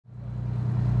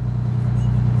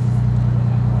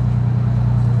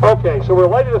Okay, so we're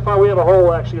lighting the fire. We have a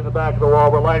hole actually in the back of the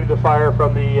wall. We're lighting the fire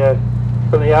from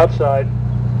the outside.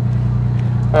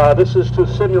 This is to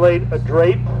simulate a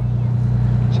drape.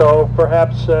 So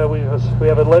perhaps we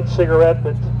have a lit cigarette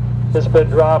that has been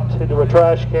dropped into a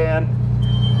trash can.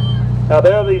 Now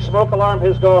there, the smoke alarm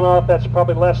has gone off. That's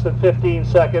probably less than 15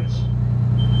 seconds.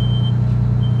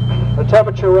 The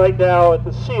temperature right now at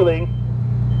the ceiling,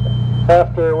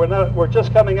 after we're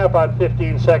just coming up on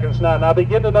 15 seconds now. Now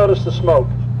begin to notice the smoke.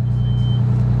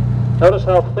 Notice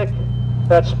how thick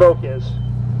that smoke is.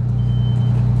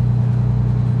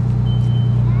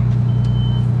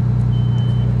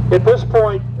 At this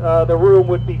point, the room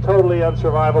would be totally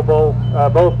unsurvivable,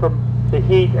 both from the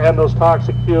heat and those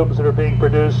toxic fumes that are being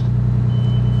produced.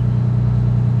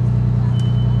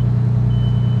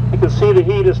 You can see the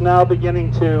heat is now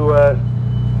beginning to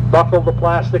buckle the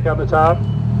plastic on the top.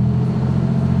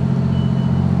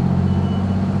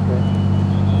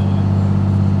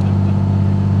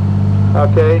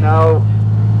 Okay, now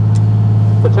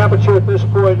the temperature at this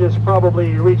point is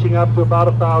probably reaching up to about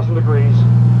 1,000 degrees.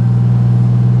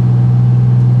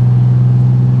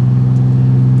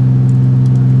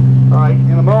 All right,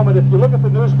 in a moment, if you look at the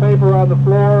newspaper on the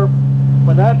floor,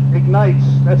 when that ignites,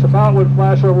 that's about when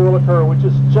flashover will occur, which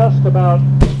is just about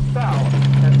now.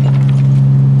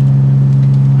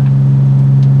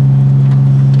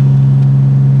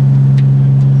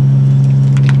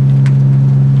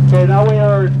 Okay, now we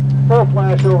are full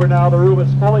flashover now. The room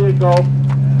is fully engulfed,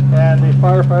 and the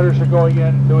firefighters are going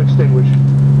in to extinguish.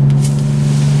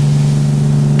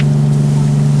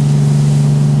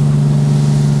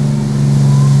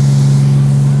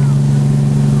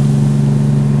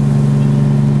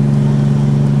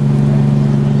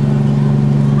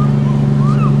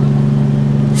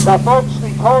 Now folks,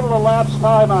 the total elapsed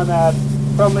time on that,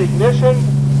 from the ignition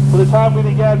to the time we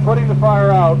began putting the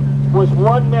fire out, was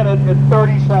 1 minute and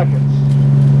 30 seconds.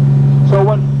 So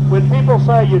when people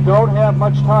say you don't have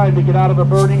much time to get out of a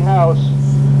burning house,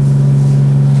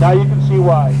 now you can see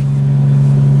why.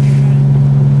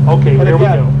 Okay, And here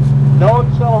again, we go. No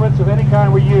accelerants of any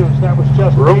kind were used. That was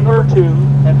just Rover 2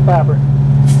 and fabric.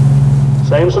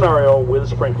 Same scenario with a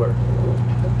sprinkler.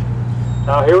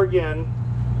 Now here again,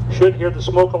 you should hear the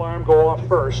smoke alarm go off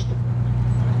first.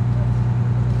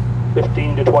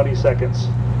 15 to 20 seconds.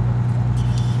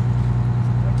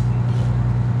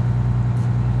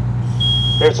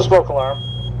 There's the smoke alarm.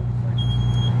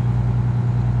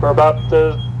 We're about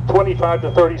 25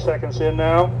 to 30 seconds in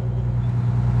now.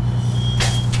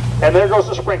 And there goes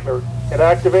the sprinkler. It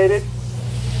activated.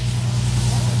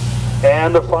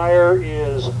 And the fire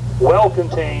is well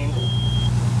contained,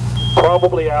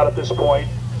 probably out at this point.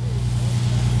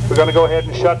 We're going to go ahead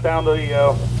and shut down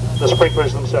the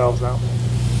sprinklers themselves now.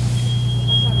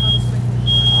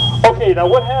 Okay, now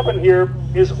what happened here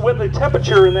is when the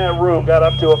temperature in that room got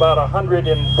up to about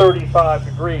 135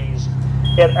 degrees,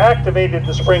 it activated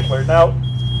the sprinkler. Now,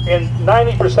 in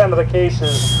 90% of the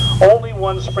cases, only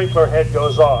one sprinkler head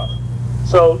goes off.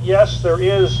 So yes, there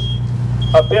is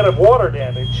a bit of water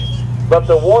damage, but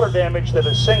the water damage that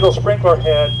a single sprinkler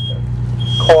head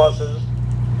causes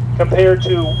compared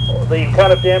to the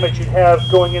kind of damage you'd have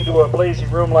going into a blazing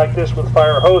room like this with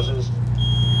fire hoses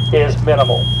is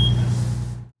minimal.